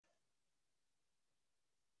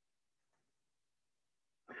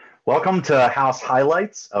Welcome to House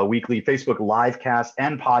Highlights, a weekly Facebook live cast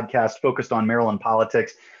and podcast focused on Maryland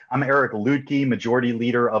politics. I'm Eric Lutke, Majority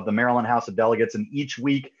Leader of the Maryland House of Delegates, and each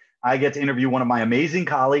week I get to interview one of my amazing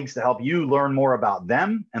colleagues to help you learn more about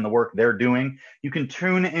them and the work they're doing. You can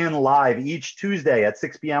tune in live each Tuesday at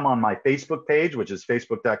 6 p.m. on my Facebook page, which is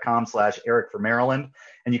facebook.com/Eric for Maryland.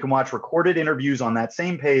 And you can watch recorded interviews on that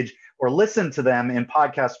same page or listen to them in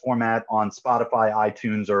podcast format on Spotify,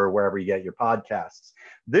 iTunes, or wherever you get your podcasts.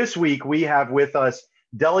 This week, we have with us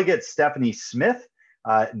Delegate Stephanie Smith.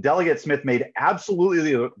 Delegate Smith made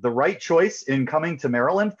absolutely the right choice in coming to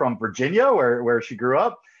Maryland from Virginia, where she grew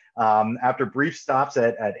up. After brief stops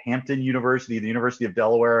at Hampton University, the University of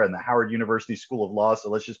Delaware, and the Howard University School of Law. So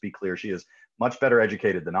let's just be clear, she is much better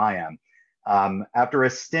educated than I am. After a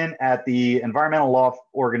stint at the environmental law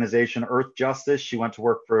organization Earth Justice, she went to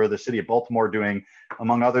work for the city of Baltimore doing,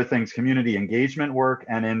 among other things, community engagement work.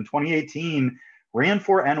 And in 2018, ran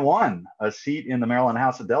for and won a seat in the Maryland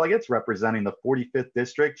House of Delegates representing the 45th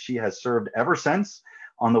District. She has served ever since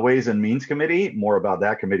on the Ways and Means Committee. More about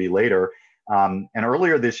that committee later. And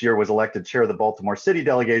earlier this year was elected chair of the Baltimore City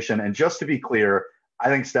delegation. And just to be clear, I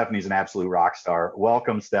think Stephanie's an absolute rock star.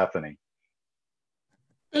 Welcome, Stephanie.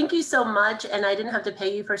 Thank you so much. And I didn't have to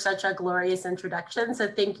pay you for such a glorious introduction. So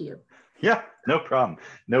thank you. Yeah, no problem.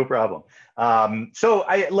 No problem.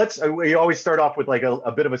 We always start off with like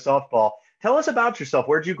a bit of a softball. Tell us about yourself.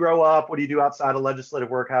 Where'd you grow up? What do you do outside of legislative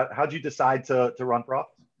work? How'd you decide to run for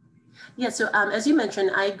office? Yeah, so as you mentioned,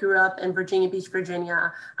 I grew up in Virginia Beach,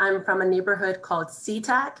 Virginia. I'm from a neighborhood called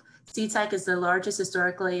SeaTac. SeaTac is the largest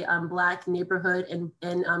historically Black neighborhood in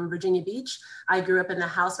Virginia Beach. I grew up in the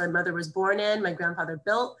house my mother was born in, my grandfather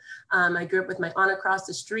built. I grew up with my aunt across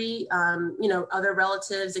the street, other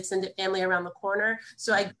relatives, extended family around the corner.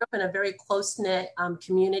 So I grew up in a very close-knit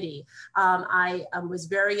community. I was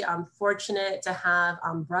very fortunate to have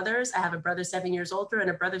brothers. I have a brother 7 years older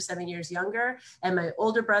and a brother 7 years younger. And my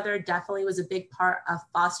older brother definitely was a big part of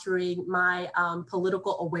fostering my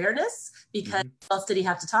political awareness, because what else did he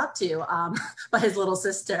have to talk to but his little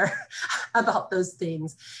sister about those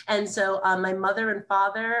things. And so my mother and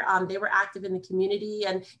father, they were active in the community,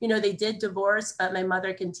 and they did divorce, but my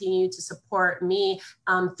mother continued to support me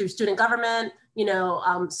through student government,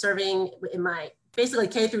 serving in my basically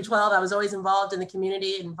K through 12. I was always involved in the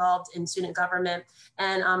community, involved in student government.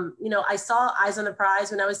 And, I saw Eyes on the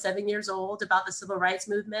Prize when I was 7 years old about the civil rights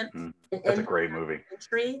movement. That's a great movie.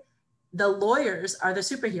 The lawyers are the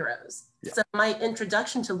superheroes. Yeah. So my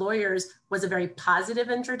introduction to lawyers was a very positive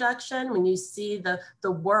introduction. When you see the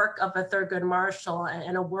work of a Thurgood Marshall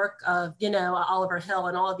and a work of, Oliver Hill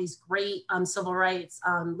and all of these great civil rights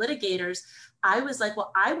litigators, I was like,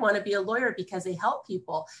 well, I want to be a lawyer because they help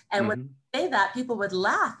people. And when I say that, people would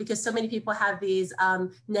laugh because so many people have these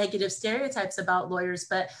negative stereotypes about lawyers.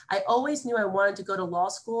 But I always knew I wanted to go to law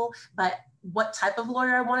school, but what type of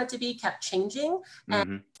lawyer I wanted to be kept changing.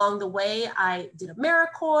 And along the way, I did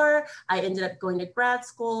AmeriCorps. I ended up going to grad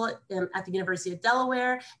school at the University of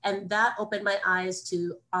Delaware. And that opened my eyes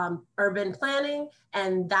to urban planning.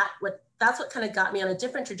 And that's what kind of got me on a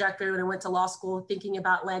different trajectory when I went to law school, thinking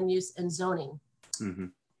about land use and zoning.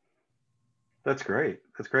 That's great.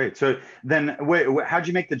 That's great. So then how'd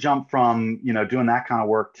you make the jump from, doing that kind of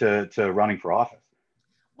work to running for office?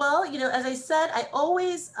 Well, as I said, I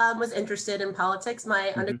always was interested in politics.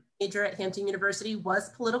 My undergrad major at Hampton University was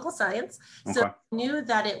political science. So I knew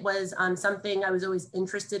that it was something I was always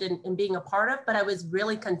interested in being a part of, but I was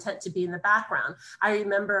really content to be in the background. I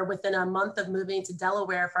remember within a month of moving to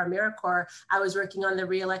Delaware for AmeriCorps, I was working on the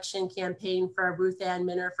re-election campaign for Ruth Ann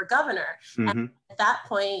Minner for governor. And at that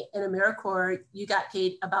point in AmeriCorps, you got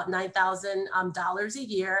paid about $9,000 a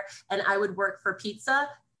year, and I would work for pizza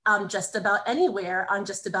just about anywhere on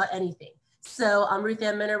just about anything. So Ruth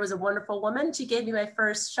Ann Minner was a wonderful woman. She gave me my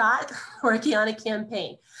first shot working on a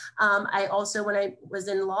campaign. I also, when I was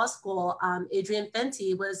in law school, Adrian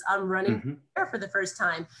Fenty was running for the first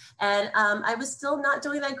time. And I was still not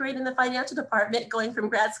doing that great in the financial department, going from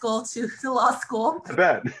grad school to law school. I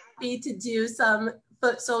bet. Happy to do some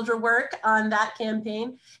foot soldier work on that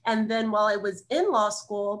campaign. And then while I was in law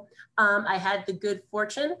school, I had the good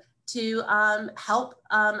fortune to help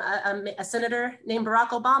a senator named Barack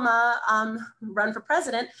Obama run for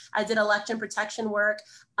president. I did election protection work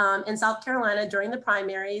in South Carolina during the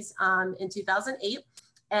primaries in 2008.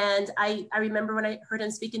 And I remember when I heard him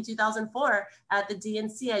speak in 2004 at the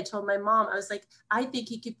DNC, I told my mom, I was like, I think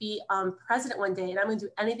he could be president one day, and I'm gonna do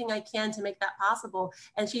anything I can to make that possible.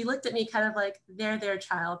 And she looked at me kind of like, there,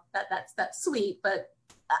 child, that's sweet, but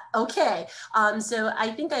okay. So I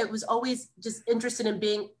think I was always just interested in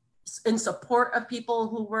being in support of people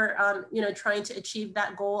who were, trying to achieve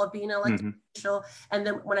that goal of being an elected official. And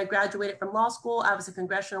then when I graduated from law school, I was a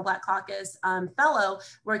Congressional Black Caucus fellow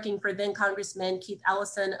working for then Congressman Keith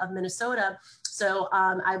Ellison of Minnesota. So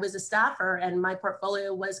I was a staffer, and my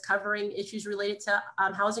portfolio was covering issues related to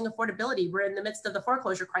housing affordability. We're in the midst of the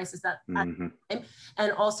foreclosure crisis at time,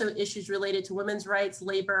 and also issues related to women's rights,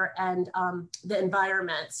 labor, and the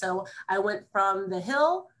environment. So I went from the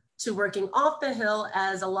Hill to working off the Hill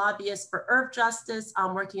as a lobbyist for earth justice,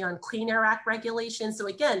 working on Clean Air Act regulations. So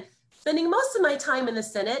again, spending most of my time in the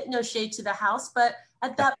Senate, no shade to the House, but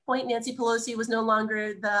at that point, Nancy Pelosi was no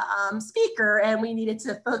longer the speaker, and we needed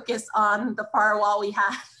to focus on the firewall we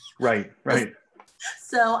had. Right.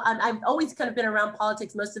 So I've always kind of been around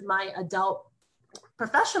politics most of my adult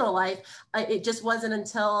professional life. It just wasn't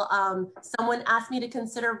until someone asked me to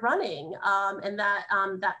consider running, and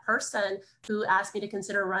that person who asked me to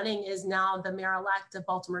consider running is now the mayor-elect of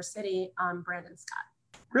Baltimore City, Brandon Scott.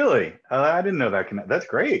 Really? I didn't know that. That's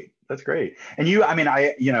great. That's great. And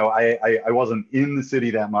I wasn't in the city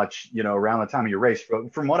that much, around the time of your race.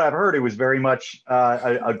 But from what I've heard, it was very much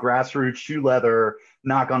a grassroots, shoe leather,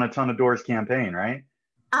 knock on a ton of doors campaign, right?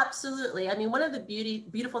 Absolutely. I mean, one of the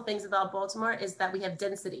beautiful things about Baltimore is that we have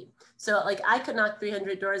density. So like I could knock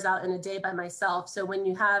 300 doors out in a day by myself. So when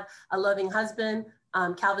you have a loving husband,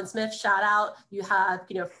 Calvin Smith, shout out, you have,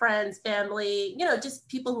 friends, family, just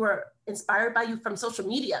people who are inspired by you from social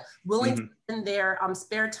media, willing to spend their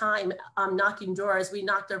spare time knocking doors. We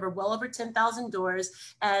knocked well over 10,000 doors.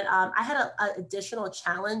 And I had an additional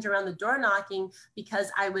challenge around the door knocking because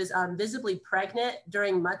I was visibly pregnant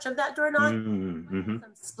during much of that door knocking. Some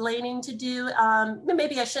explaining to do.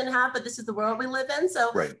 Maybe I shouldn't have, but this is the world we live in.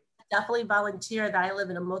 So definitely volunteer that I live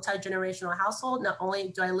in a multi-generational household. Not only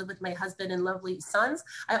do I live with my husband and lovely sons,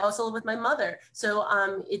 I also live with my mother. So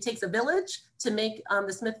it takes a village to make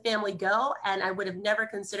the Smith family go. And I would have never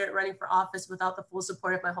considered running for office without the full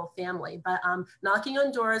support of my whole family. But knocking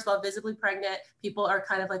on doors while visibly pregnant, people are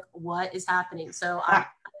kind of like, what is happening? So I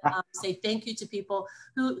say thank you to people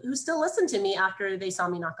who still listen to me after they saw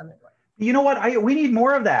me knock on the door. You know what? We need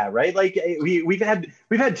more of that, right? Like we've had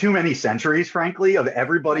too many centuries, frankly, of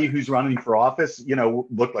everybody who's running for office,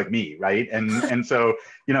 look like me, right? And so,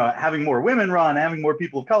 having more women run, having more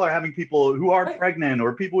people of color, having people who are pregnant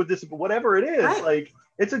or people with disability, whatever it is, like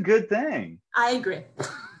it's a good thing. I agree.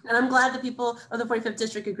 And I'm glad the people of the 45th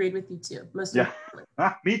District agreed with you too.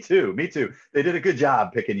 Me too. They did a good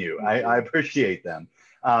job picking you. I appreciate them.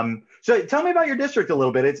 So tell me about your district a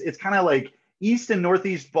little bit. It's kind of like East and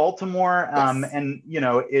Northeast Baltimore, and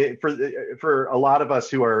for a lot of us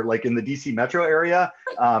who are like in the DC metro area,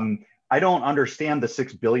 I don't understand the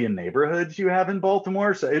 6 billion neighborhoods you have in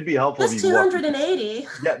Baltimore, so it'd be helpful. Just 280.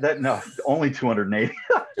 Only 280.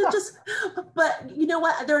 But you know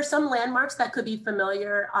what? There are some landmarks that could be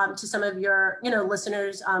familiar to some of your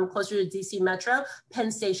listeners closer to DC metro.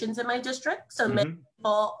 Penn Station's in my district, so many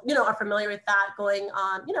people are familiar with that going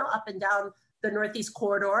up and down the Northeast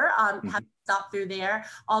corridor. Have stopped through there.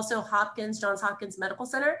 Also, Johns Hopkins Medical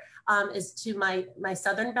Center is to my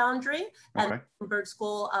southern boundary, and Bloomberg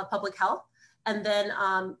School of Public Health. And then,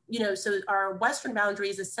 so our western boundary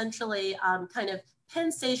is essentially kind of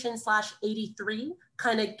Penn Station /83,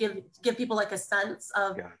 kind of give people like a sense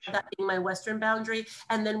of that being my western boundary.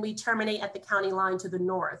 And then we terminate at the county line to the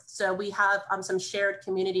north. So we have some shared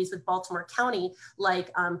communities with Baltimore County,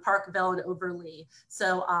 like Parkville and Overlea.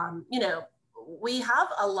 So, we have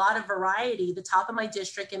a lot of variety. The top of my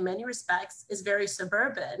district in many respects is very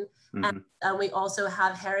suburban. And we also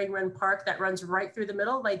have Herring Run Park that runs right through the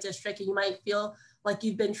middle of my district. And you might feel like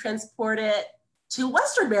you've been transported to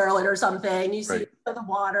Western Maryland or something. You see the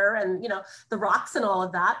water and the rocks and all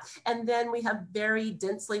of that. And then we have very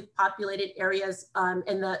densely populated areas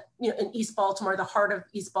in East Baltimore, the heart of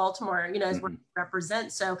East Baltimore, is what we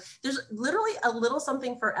represent. So there's literally a little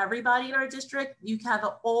something for everybody in our district. You can have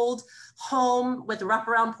an old home with a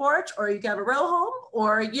wraparound porch, or you can have a row home,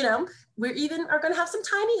 or we even are going to have some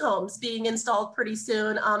tiny homes being installed pretty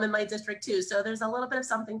soon in my district too. So there's a little bit of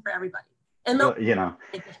something for everybody. And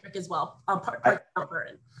district as well, part Mount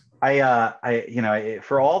Vernon.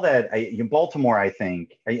 For all that, in Baltimore, I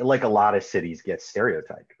think, like a lot of cities, get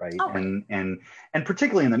stereotyped, right? And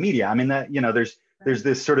particularly in the media. I mean, that there's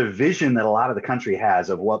this sort of vision that a lot of the country has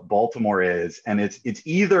of what Baltimore is, and it's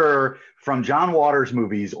either from John Waters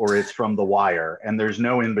movies or it's from The Wire, and there's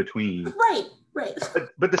no in between. Right.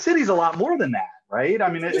 But the city's a lot more than that, right?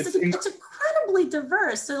 I mean, it's incredibly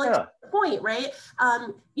diverse. So, the point, right?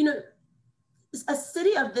 a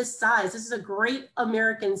city of this size, this is a great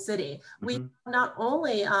American city. We have Mm-hmm. not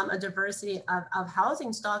only a diversity of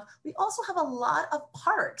housing stock, we also have a lot of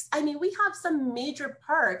parks. I mean, we have some major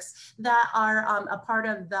parks that are a part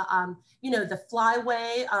of the, the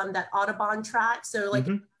Flyway, that Audubon track. So like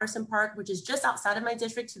Mm-hmm. Patterson Park, which is just outside of my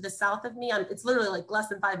district to the south of me. It's literally like less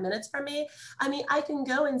than 5 minutes from me. I mean, I can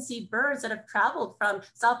go and see birds that have traveled from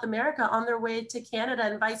South America on their way to Canada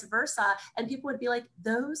and vice versa. And people would be like,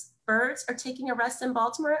 those birds are taking a rest in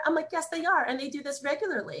Baltimore? I'm like, yes, they are. And they do this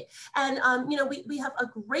regularly. And, we have a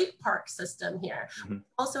great park system here. Mm-hmm. We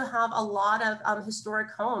also have a lot of historic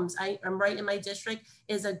homes. I'm right in my district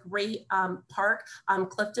is a great park,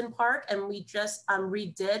 Clifton Park. And we just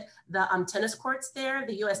redid the tennis courts there.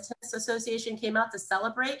 The U.S. Tennis Association came out to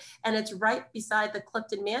celebrate. And it's right beside the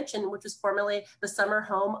Clifton Mansion, which was formerly the summer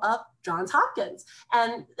home of Johns Hopkins.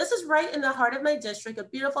 And this is right in the heart of my district, a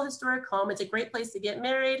beautiful historic home. It's a great place to get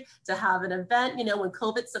married, to have an event, when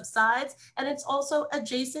COVID subsides. And it's also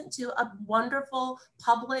adjacent to a wonderful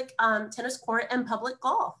public tennis court and public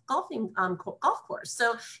golf course.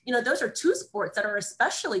 So, those are two sports that are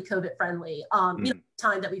especially COVID friendly,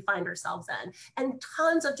 time that we find ourselves in, and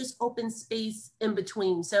tons of just open space in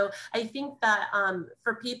between. So I think that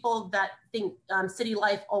for people that think city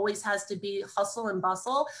life always has to be hustle and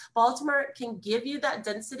bustle, Baltimore can give you that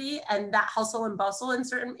density and that hustle and bustle in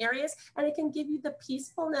certain areas, and it can give you the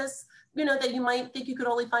peacefulness, that you might think you could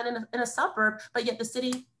only find in a suburb, but yet the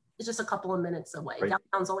city is just a couple of minutes away. Right.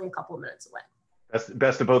 Downtown's only a couple of minutes away. That's the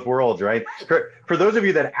best of both worlds, right? For those of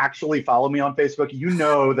you that actually follow me on Facebook, you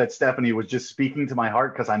know that Stephanie was just speaking to my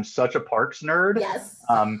heart because I'm such a parks nerd. Yes.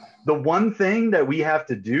 The one thing that we have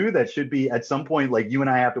to do that should be at some point, like you and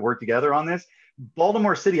I have to work together on this,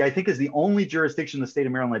 Baltimore City, I think, is the only jurisdiction in the state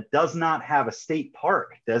of Maryland that does not have a state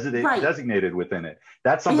park designated within it.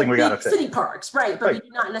 That's something we got to fix. City parks, right, but we do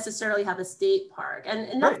not necessarily have a state park.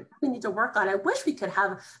 And that's what we need to work on. I wish we could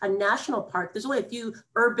have a national park. There's only a few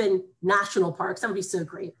urban national parks. That would be so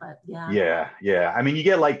great, but yeah. Yeah. I mean, you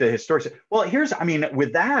get like the historic. Well,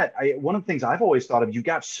 with that, one of the things I've always thought of, you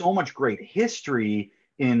got so much great history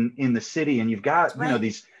in the city, and you've got,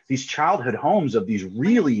 these childhood homes of these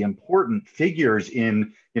really important figures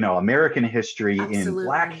in, American history, Absolutely. in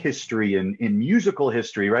Black history, in musical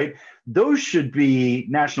history, right? Those should be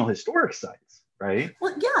National Historic Sites, right?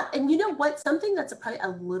 Well, yeah. And you know what? Something that's probably a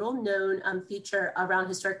little known feature around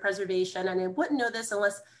historic preservation, and I wouldn't know this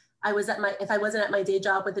unless if I wasn't at my day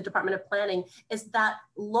job with the Department of Planning, is that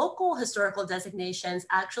local historical designations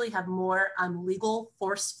actually have more legal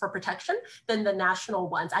force for protection than the national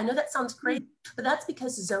ones. I know that sounds crazy, but that's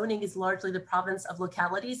because zoning is largely the province of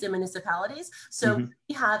localities and municipalities. So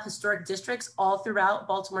we have historic districts all throughout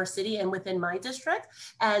Baltimore City and within my district.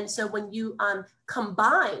 And so when you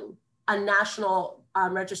combine a national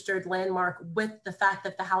registered landmark with the fact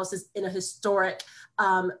that the house is in a historic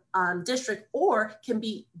district or can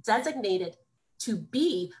be designated to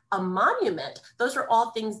be a monument, those are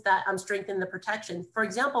all things that strengthen the protection. For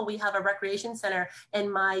example, we have a recreation center in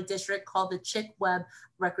my district called the Chick Webb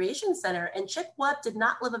Recreation Center. And Chick Webb did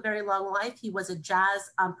not live a very long life. He was a jazz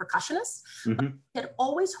percussionist. He had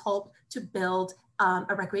always hoped to build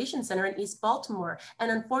a recreation center in East Baltimore.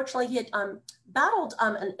 And unfortunately, he had battled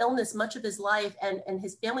an illness much of his life, and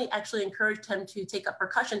his family actually encouraged him to take up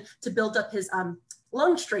percussion to build up his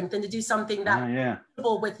lung strength and to do something that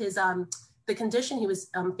with his the condition he was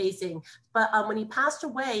facing. But when he passed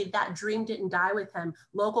away, that dream didn't die with him.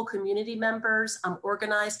 Local community members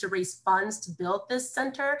organized to raise funds to build this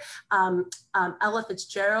center. Ella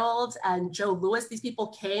Fitzgerald and Joe Lewis, these people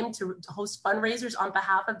came to host fundraisers on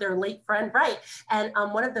behalf of their late friend, right? And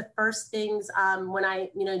one of the first things when I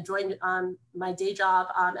joined my day job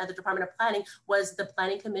at the Department of Planning was the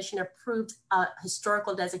Planning Commission approved a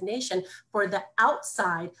historical designation for the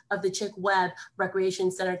outside of the Chick Webb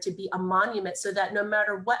Recreation Center to be a monument, so that no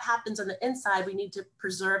matter what happens on the inside, we need to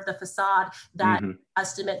preserve the facade that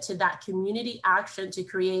estimate to that community action to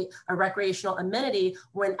create a recreational amenity,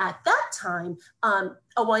 when at that time, a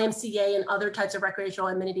YMCA and other types of recreational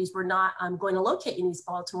amenities were not going to locate in East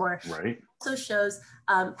Baltimore. Right. It also shows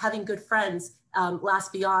having good friends lasts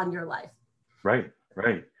beyond your life. Right.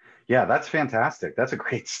 Yeah, that's fantastic. That's a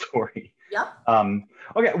great story. Yep.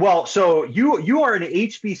 Okay, well, so you are an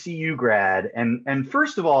HBCU grad, and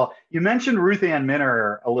first of all, you mentioned Ruth Ann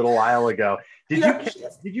Minner a little while ago. Did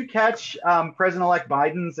you catch President-elect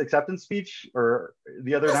Biden's acceptance speech or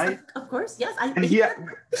the other night? Of course, yes. And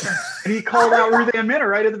he called out Ruth Ann Minner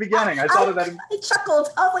right at the beginning. I thought that. I chuckled.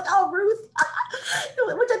 I was like, "Oh, Ruth,"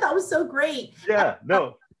 which I thought was so great. Yeah.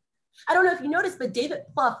 No. I don't know if you noticed, but David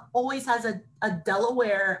Plouffe always has a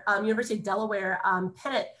Delaware, University of Delaware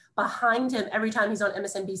pennant behind him every time he's on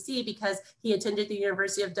MSNBC because he attended the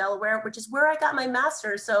University of Delaware, which is where I got my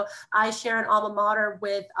master's. So I share an alma mater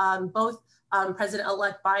with both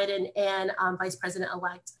President-elect Biden and Vice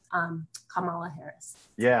President-elect Kamala Harris.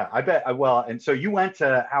 Yeah, I bet. Well, and so you went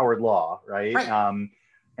to Howard Law, right? Right.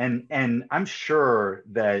 And I'm sure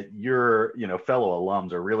that your fellow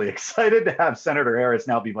alums are really excited to have Senator Harris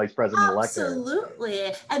now be Vice President-elect.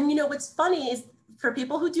 Absolutely. And what's funny is for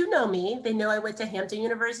people who do know me, they know I went to Hampton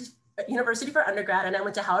University for undergrad, and I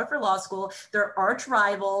went to Howard for law school. They're arch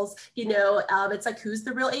rivals, it's like who's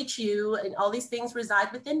the real HU, and all these things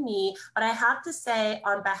reside within me. But I have to say,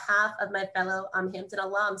 on behalf of my fellow Hampton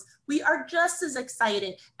alums, we are just as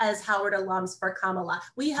excited as Howard alums for Kamala.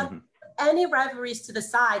 We have any rivalries to the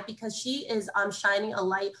side because she is shining a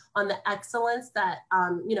light on the excellence that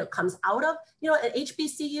comes out of an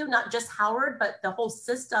HBCU, not just Howard, but the whole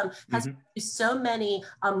system has so many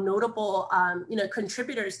notable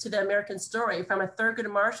contributors to the American story, from a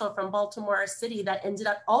Thurgood Marshall from Baltimore City that ended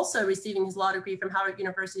up also receiving his law degree from Howard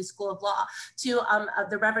University School of Law, to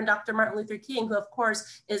the Reverend Dr. Martin Luther King, who of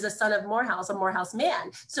course is a son of Morehouse, a Morehouse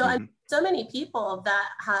man. So so many people that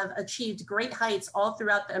have achieved great heights all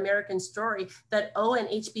throughout the American story that owe an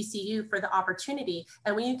HBCU for the opportunity.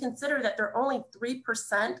 And when you consider that there are only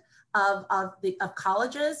 3% of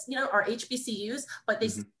colleges, are HBCUs, but they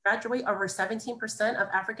graduate over 17% of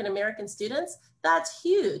African-American students, that's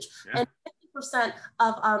huge. Yeah. And 50%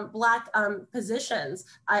 of Black physicians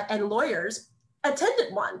and lawyers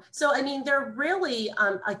attended one. So, I mean, they're really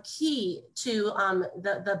a key to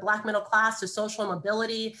the Black middle class, to social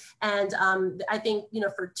mobility. And I think,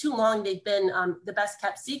 for too long, they've been the best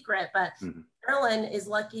kept secret, but Maryland is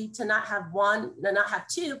lucky to not have one, not have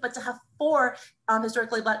two, but to have 4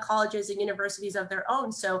 historically Black colleges and universities of their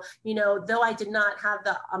own. So, though I did not have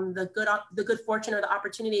the good fortune or the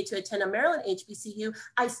opportunity to attend a Maryland HBCU,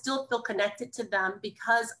 I still feel connected to them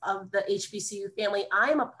because of the HBCU family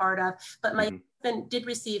I'm a part of. But my husband did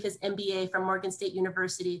receive his MBA from Morgan State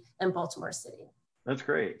University in Baltimore City. That's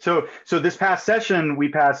great. So this past session, we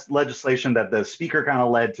passed legislation that the speaker kind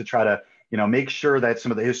of led to try to make sure that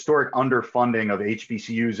some of the historic underfunding of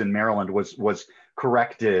HBCUs in Maryland was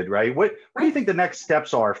corrected, right? What do you think the next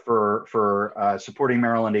steps are for supporting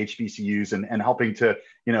Maryland HBCUs and helping to,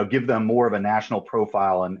 give them more of a national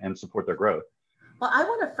profile and support their growth? Well, I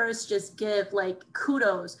want to first just give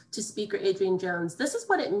kudos to Speaker Adrienne Jones. This is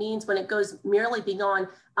what it means when it goes merely beyond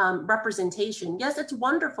representation. Yes, it's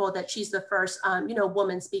wonderful that she's the first,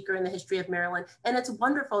 woman speaker in the history of Maryland. And it's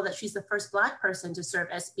wonderful that she's the first Black person to serve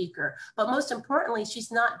as speaker. But most importantly,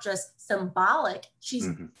 she's not just symbolic. She's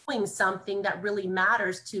doing something that really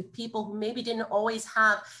matters to people who maybe didn't always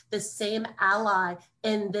have the same ally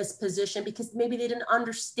in this position because maybe they didn't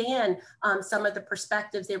understand some of the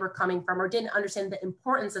perspectives they were coming from, or didn't understand the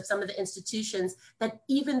importance of some of the institutions that,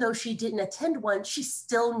 even though she didn't attend one, she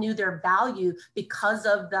still knew their value because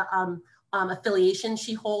of the affiliation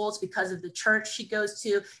she holds, because of the church she goes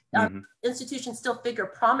to. Institutions still figure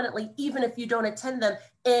prominently, even if you don't attend them,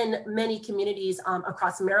 in many communities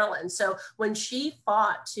across Maryland. So when she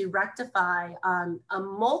fought to rectify a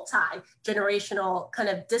multi-generational kind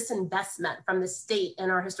of disinvestment from the state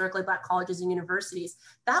in our historically Black colleges and universities,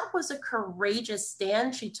 that was a courageous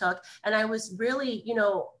stand she took. And I was really,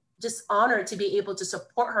 just honored to be able to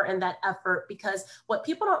support her in that effort, because what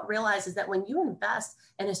people don't realize is that when you invest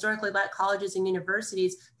in historically Black colleges and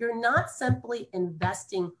universities, you're not simply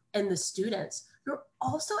investing in the students, you're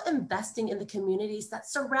also investing in the communities that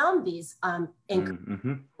surround these anchor.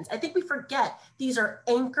 I think we forget these are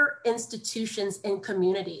anchor institutions in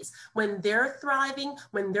communities. When they're thriving,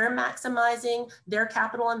 when they're maximizing their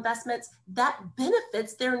capital investments, that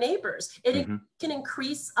benefits their neighbors. It can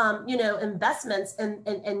increase, investments in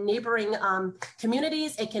neighboring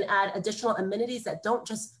communities. It can add additional amenities that don't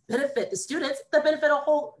just benefit the students, that benefit a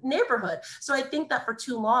whole neighborhood. So I think that for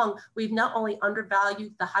too long, we've not only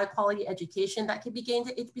undervalued the high quality education that can be gained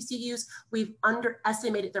at HBCUs, we've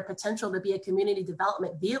underestimated their potential to be a community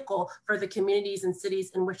development vehicle for the communities and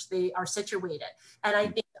cities in which they are situated. And I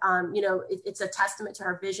think, it's a testament to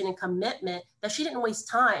her vision and commitment that she didn't waste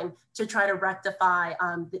time to try to rectify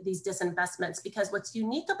these disinvestments, because what's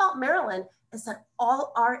unique about Maryland is that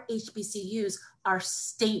all our HBCUs are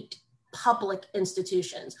state public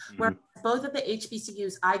institutions, where both of the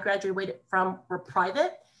HBCUs I graduated from were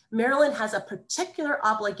private. Maryland has a particular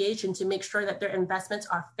obligation to make sure that their investments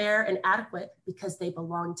are fair and adequate because they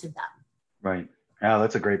belong to them. Right. Yeah,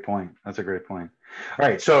 that's a great point. That's a great point. All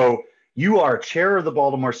right. So You are chair of the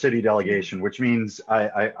Baltimore City delegation, which means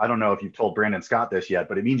I don't know if you've told Brandon Scott this yet,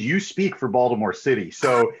 but it means you speak for Baltimore City.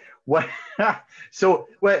 So what?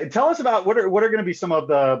 Tell us about what are going to be some of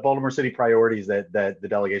the Baltimore City priorities that the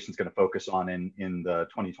delegation is going to focus on in the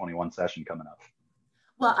 2021 session coming up.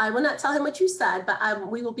 Well, I will not tell him what you said, but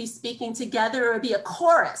we will be speaking together. It will be a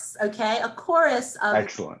chorus, okay? A chorus of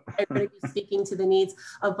excellent. I'm going to be speaking to the needs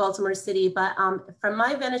of Baltimore City. But from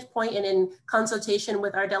my vantage point and in consultation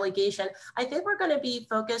with our delegation, I think we're going to be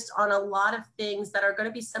focused on a lot of things that are going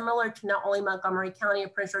to be similar to not only Montgomery County or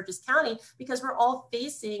Prince George's County, because we're all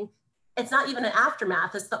facing, it's not even an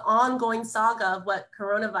aftermath, it's the ongoing saga of what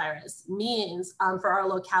coronavirus means for our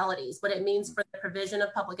localities, what it means for the provision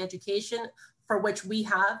of public education, for which we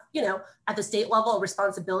have, at the state level, a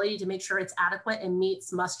responsibility to make sure it's adequate and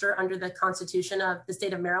meets muster under the Constitution of the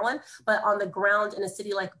state of Maryland. But on the ground in a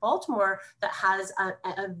city like Baltimore that has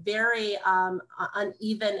a very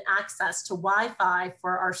uneven access to Wi-Fi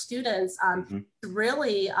for our students,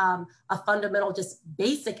 really a fundamental, just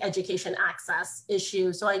basic education access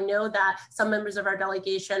issue. So I know that some members of our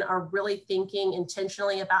delegation are really thinking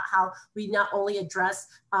intentionally about how we not only address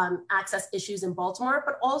access issues in Baltimore,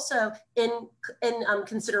 but also in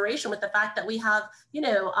consideration with the fact that we have,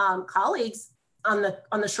 colleagues on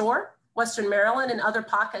the shore, Western Maryland, and other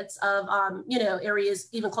pockets of, areas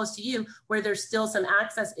even close to you where there's still some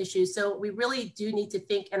access issues. So we really do need to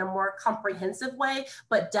think in a more comprehensive way,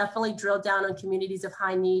 but definitely drill down on communities of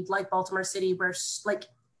high need like Baltimore City, where like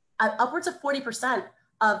upwards of 40%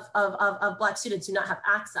 of Black students do not have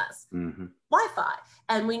access Wi-Fi.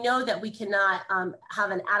 And we know that we cannot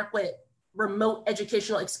have an adequate remote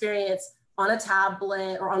educational experience on a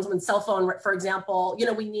tablet or on someone's cell phone, for example.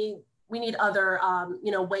 We need other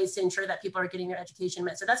ways to ensure that people are getting their education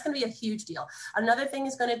met. So that's going to be a huge deal. Another thing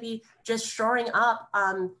is going to be just shoring up,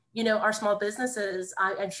 our small businesses.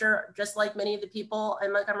 I'm sure, just like many of the people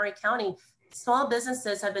in Montgomery County, small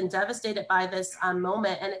businesses have been devastated by this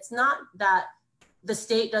moment. And it's not that the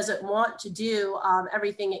state doesn't want to do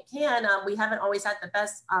everything it can. We haven't always had the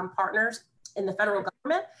best partners in the federal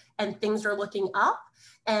government, and things are looking up.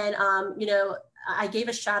 And, I gave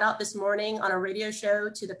a shout out this morning on a radio show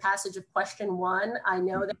to the passage of question 1. I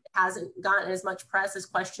know that it hasn't gotten as much press as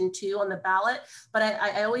question 2 on the ballot, but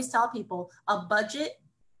I always tell people a budget,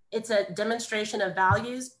 it's a demonstration of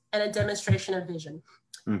values and a demonstration of vision.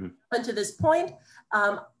 Up to this point,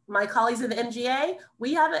 my colleagues in the MGA,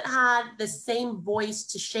 we haven't had the same voice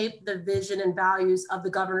to shape the vision and values of the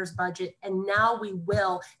governor's budget, and now we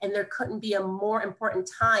will. And there couldn't be a more important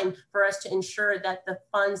time for us to ensure that the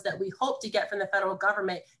funds that we hope to get from the federal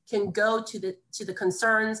government can go to the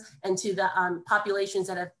concerns and to the populations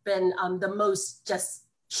that have been the most just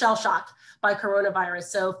shell-shocked by coronavirus.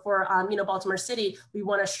 So for Baltimore City, we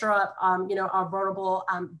want to shore up our vulnerable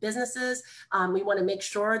businesses. We want to make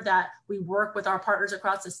sure that we work with our partners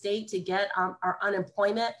across the state to get our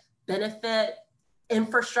unemployment benefit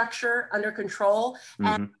infrastructure under control.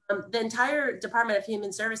 And the entire Department of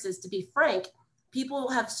Human Services, to be frank, people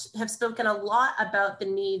have spoken a lot about the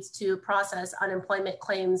needs to process unemployment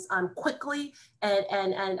claims quickly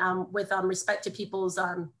and with respect to people's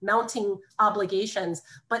mounting obligations.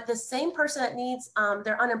 But the same person that needs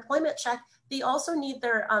their unemployment check, they also need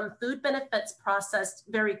their food benefits processed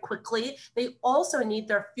very quickly. They also need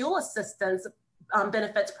their fuel assistance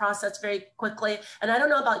benefits processed very quickly. And I don't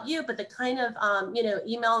know about you, but the kind of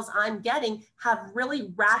emails I'm getting have really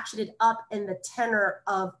ratcheted up in the tenor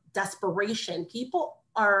of desperation. People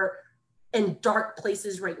are in dark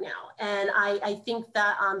places right now. And I think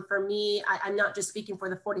that for me, I'm not just speaking for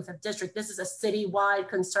the 45th district. This is a citywide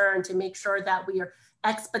concern to make sure that we are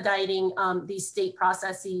expediting these state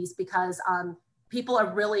processes, because people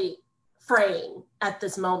are really fraying at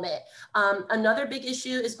this moment. Another big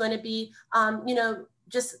issue is going to be,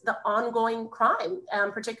 just the ongoing crime,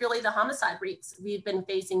 particularly the homicide rates we've been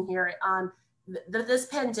facing here. This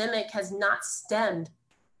pandemic has not stemmed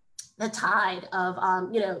the tide of,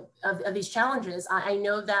 of these challenges. I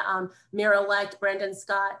know that Mayor-elect Brandon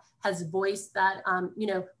Scott has voiced that,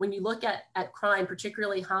 when you look at crime,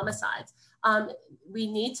 particularly homicides,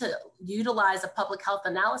 we need to utilize a public health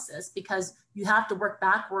analysis, because you have to work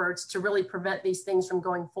backwards to really prevent these things from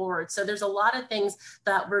going forward. So there's a lot of things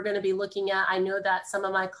that we're going to be looking at. I know that some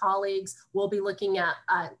of my colleagues will be looking at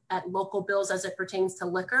local bills as it pertains to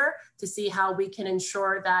liquor, to see how we can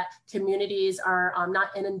ensure that communities are not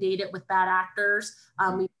inundated with bad actors.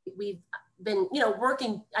 We've been,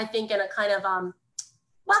 working, I think, in a kind of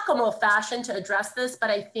whack-a-mole fashion to address this, but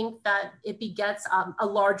I think that it begets a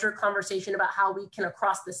larger conversation about how we can,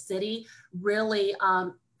 across the city, really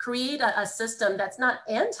create a system that's not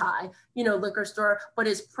anti, liquor store, but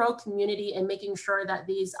is pro-community and making sure that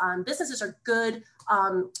these businesses are good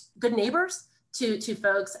neighbors to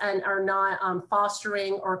folks and are not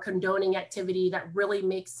fostering or condoning activity that really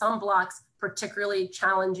makes some blocks particularly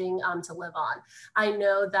challenging to live on. I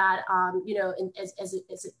know that, as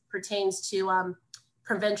it pertains to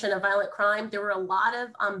prevention of violent crime, there were a lot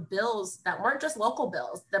of bills that weren't just local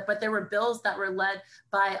bills, but there were bills that were led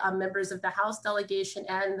by members of the House delegation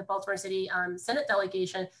and the Baltimore City Senate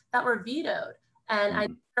delegation that were vetoed. And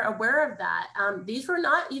I'm aware of that. These were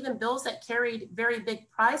not even bills that carried very big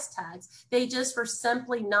price tags. They just were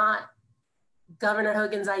simply not Governor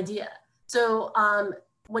Hogan's idea. So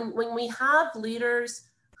when we have leaders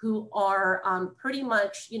who are pretty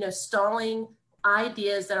much, stalling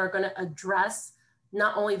ideas that are going to address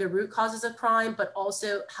not only the root causes of crime, but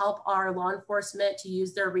also help our law enforcement to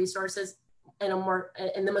use their resources in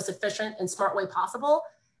the most efficient and smart way possible,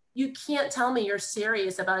 you can't tell me you're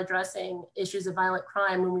serious about addressing issues of violent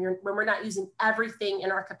crime when we're not using everything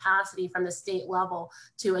in our capacity from the state level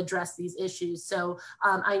to address these issues. So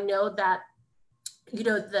I know that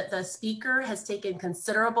that the speaker has taken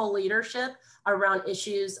considerable leadership around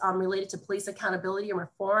issues related to police accountability and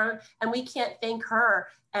reform. And we can't thank her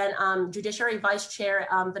and Judiciary Vice Chair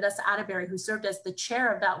Vanessa Atterbury, who served as the chair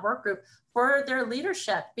of that work group, for their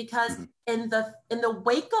leadership, because in the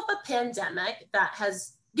wake of a pandemic that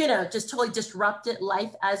has, just totally disrupted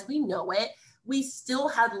life as we know it, we still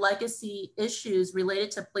had legacy issues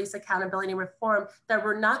related to police accountability and reform that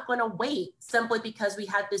were not going to wait simply because we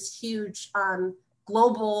had this huge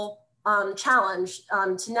global challenge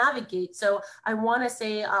to navigate. So I want to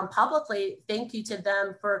say publicly, thank you to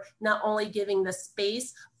them for not only giving the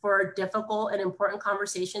space for difficult and important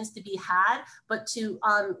conversations to be had, but to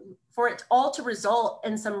for it all to result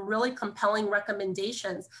in some really compelling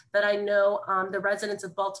recommendations that I know the residents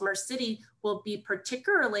of Baltimore City will be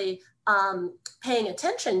particularly paying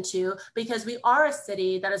attention to, because we are a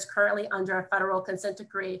city that is currently under a federal consent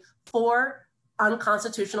decree for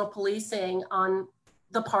unconstitutional policing on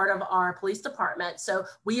the part of our police department. So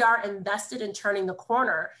we are invested in turning the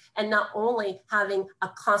corner and not only having a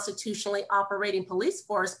constitutionally operating police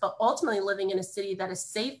force, but ultimately living in a city that is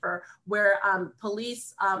safer, where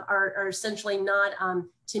police are essentially not,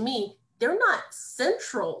 to me, they're not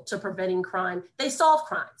central to preventing crime. They solve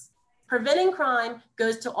crimes. Preventing crime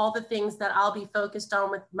goes to all the things that I'll be focused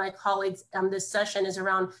on with my colleagues this session, is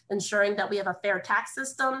around ensuring that we have a fair tax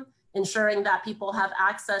system, ensuring that people have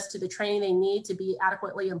access to the training they need to be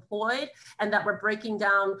adequately employed, and that we're breaking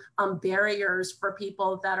down barriers for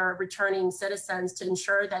people that are returning citizens to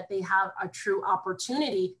ensure that they have a true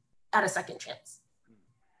opportunity at a second chance.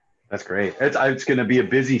 That's great. It's going to be a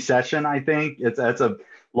busy session, I think. That's a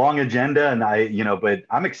long agenda, and but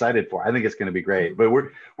I'm excited for it. I think it's going to be great. But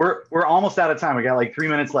we're almost out of time. We got like 3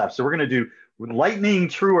 minutes left, so we're going to do lightning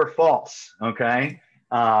true or false. Okay.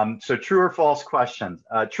 So true or false questions.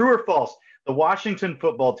 True or false, the Washington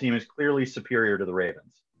football team is clearly superior to the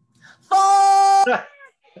Ravens. False! Look,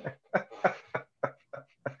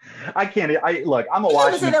 I'm a Washington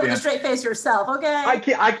fan. You say that with a straight face yourself, okay?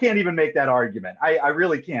 I can't even make that argument. I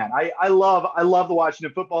really can't. I love the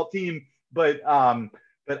Washington football team, but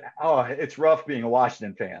it's rough being a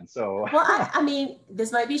Washington fan. So well, I mean,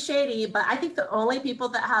 this might be shady, but I think the only people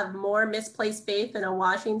that have more misplaced faith in a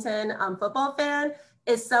Washington football fan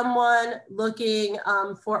is someone looking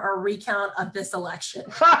for a recount of this election.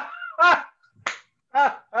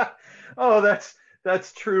 Oh,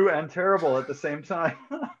 that's true and terrible at the same time.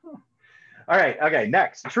 All right. Okay.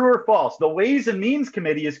 Next, true or false? The Ways and Means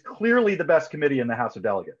Committee is clearly the best committee in the House of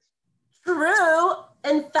Delegates. True.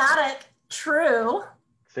 Emphatic. True.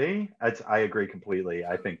 See, I agree completely.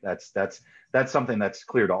 I think that's something that's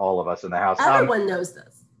clear to all of us in the House. Everyone knows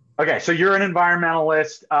this. Okay, so you're an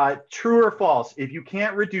environmentalist. True or false? If you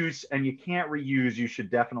can't reduce and you can't reuse, you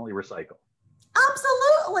should definitely recycle.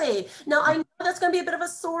 Absolutely. Now, I know that's going to be a bit of a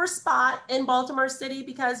sore spot in Baltimore City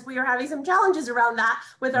because we are having some challenges around that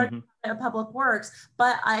with our public works.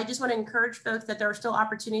 But I just want to encourage folks that there are still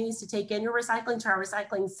opportunities to take in your recycling to our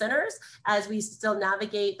recycling centers as we still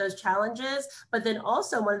navigate those challenges. But then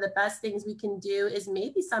also one of the best things we can do is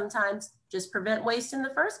maybe sometimes just prevent waste in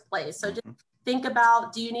the first place. So just think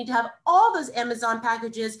about, do you need to have all those Amazon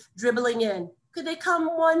packages dribbling in? Could they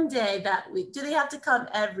come one day that week? Do they have to come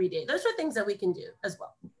every day? Those are things that we can do as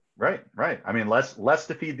well. Right. I mean, less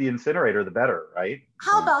to feed the incinerator, the better, right?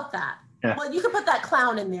 How about that? Yeah. Well, you could put that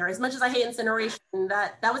clown in there. As much as I hate incineration,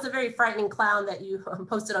 that was a very frightening clown that you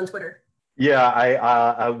posted on Twitter. Yeah,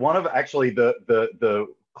 I one of actually the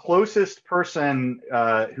closest person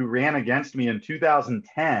who ran against me in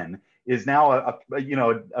 2010 is now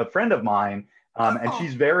a friend of mine. And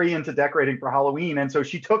she's very into decorating for Halloween. And so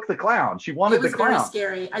she took the clown. She wanted the clown. It was very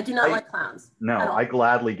scary. I do not like clowns. No, I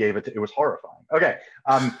gladly gave it to, it was horrifying. Okay.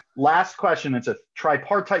 Last question. It's a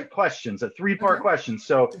tripartite question. It's a three-part question.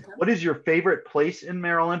 So what is your favorite place in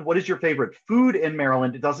Maryland? What is your favorite food in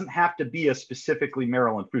Maryland? It doesn't have to be a specifically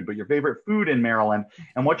Maryland food, but your favorite food in Maryland.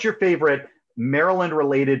 And what's your favorite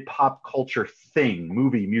Maryland-related pop culture thing,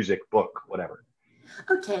 movie, music, book, whatever?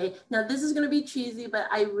 Okay, now this is going to be cheesy, but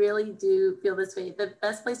I really do feel this way. The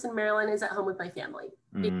best place in Maryland is at home with my family.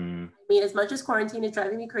 I mean, as much as quarantine is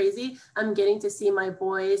driving me crazy, I'm getting to see my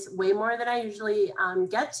boys way more than I usually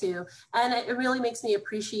get to. And it really makes me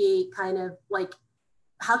appreciate kind of like,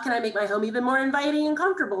 how can I make my home even more inviting and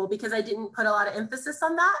comfortable? Because I didn't put a lot of emphasis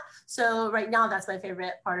on that. So right now, that's my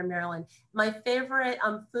favorite part of Maryland. My favorite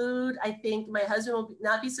food, I think my husband will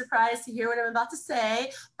not be surprised to hear what I'm about to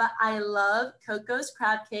say, but I love Coco's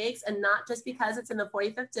crab cakes, and not just because it's in the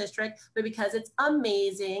 45th district, but because it's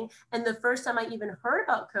amazing. And the first time I even heard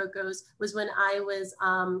about Coco's was when I was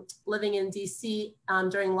living in DC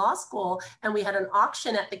during law school, and we had an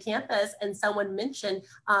auction at the campus, and someone mentioned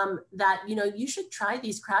that, you know, you should try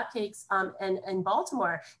these crab cakes in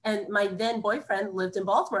Baltimore. And my then boyfriend lived in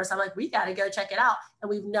Baltimore. So I'm like, we got to go check it out. And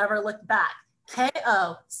we've never looked back.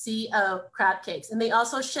 KOCO crab cakes. And they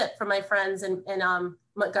also ship for my friends in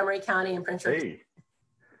Montgomery County and Prince George. Hey,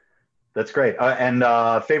 that's great. And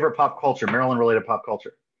favorite pop culture, Maryland related pop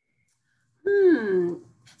culture?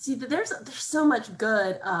 See, there's so much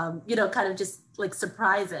good, you know, kind of just like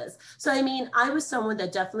surprises. So, I mean, I was someone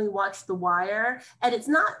that definitely watched The Wire, and it's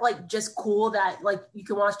not like just cool that like you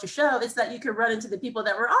can watch the show, it's that you can run into the people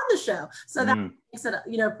that were on the show. So that makes it,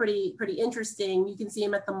 you know, pretty interesting. You can see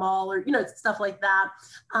them at the mall or, you know, stuff like that.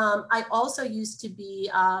 I also used to be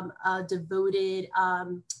a devoted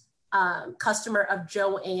customer of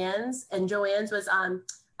Joann's, and Joann's was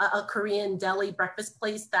a Korean deli breakfast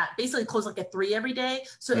place that basically closed like at 3 every day.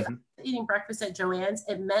 So if I was eating breakfast at Joann's,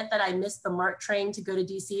 it meant that I missed the MARC train to go to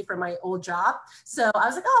DC for my old job. So I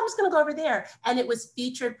was like, oh, I'm just gonna go over there. And it was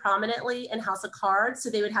featured prominently in House of Cards. So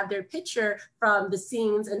they would have their picture from the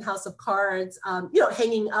scenes in House of Cards, you know,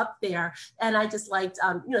 hanging up there. And I just liked,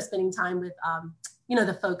 you know, spending time with, you know,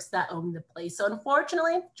 the folks that own the place. So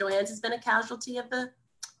unfortunately, Joann's has been a casualty of the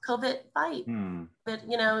COVID fight, but,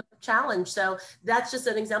 you know, challenge. So that's just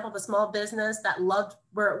an example of a small business that loved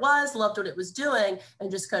where it was, loved what it was doing, and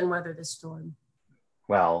just couldn't weather the storm.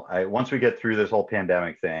 Well, once we get through this whole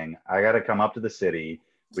pandemic thing, I got to come up to the city.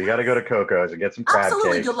 We got to go to Coco's and get some crab cakes.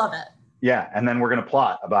 Absolutely, you'll love it. Yeah, and then we're going to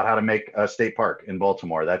plot about how to make a state park in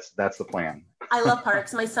Baltimore. That's the plan. I love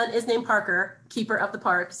parks. My son is named Parker, keeper of the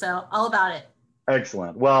park, so all about it.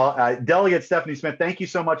 Excellent. Well, Delegate Stephanie Smith, thank you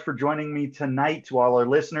so much for joining me tonight. To all our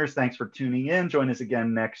listeners, thanks for tuning in. Join us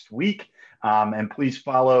again next week. And please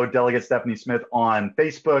follow Delegate Stephanie Smith on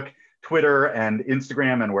Facebook, Twitter, and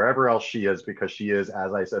Instagram, and wherever else she is, because she is,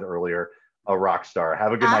 as I said earlier, a rock star.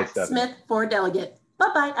 Have a good night, Stephanie. Smith for Delegate.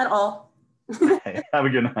 Bye-bye at all. Have a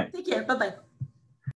good night. Take care. Bye-bye.